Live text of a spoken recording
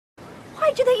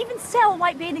Why do they even sell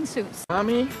white bathing suits?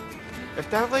 Mommy, if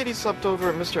that lady slept over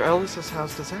at Mr. Ellis's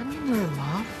house, does that mean we're in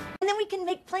love? And then we can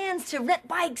make plans to rent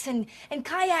bikes and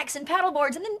kayaks and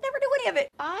paddleboards and then never do any of it.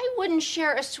 I wouldn't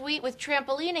share a suite with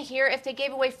Trampolina here if they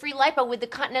gave away free lipo with the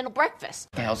continental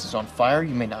breakfast. The house is on fire.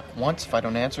 You may knock once. If I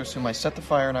don't answer, assume I set the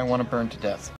fire and I want to burn to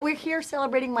death. We're here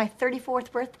celebrating my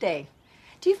 34th birthday.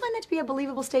 Do you find that to be a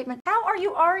believable statement? How are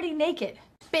you already naked?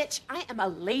 Bitch, I am a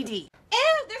lady.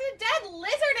 Ew, there's a dead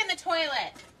lizard in the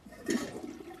toilet.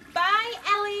 Bye,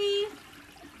 Ellie.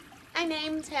 I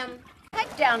named him.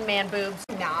 Heck down, man boobs.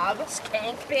 Knob.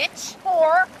 Skank, bitch.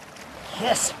 Whore.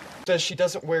 Kiss. Says she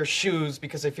doesn't wear shoes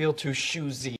because they feel too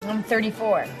shoesy. I'm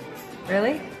 34.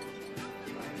 Really?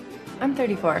 I'm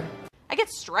 34. I get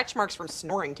stretch marks from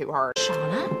snoring too hard.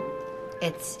 Shauna?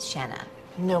 It's Shanna.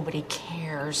 Nobody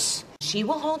cares. She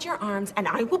will hold your arms and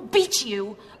I will beat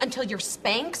you until your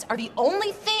Spanx are the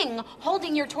only thing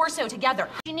holding your torso together.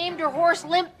 She named her horse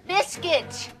Limp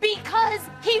Biscuit. Because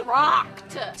he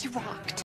rocked. He rocked.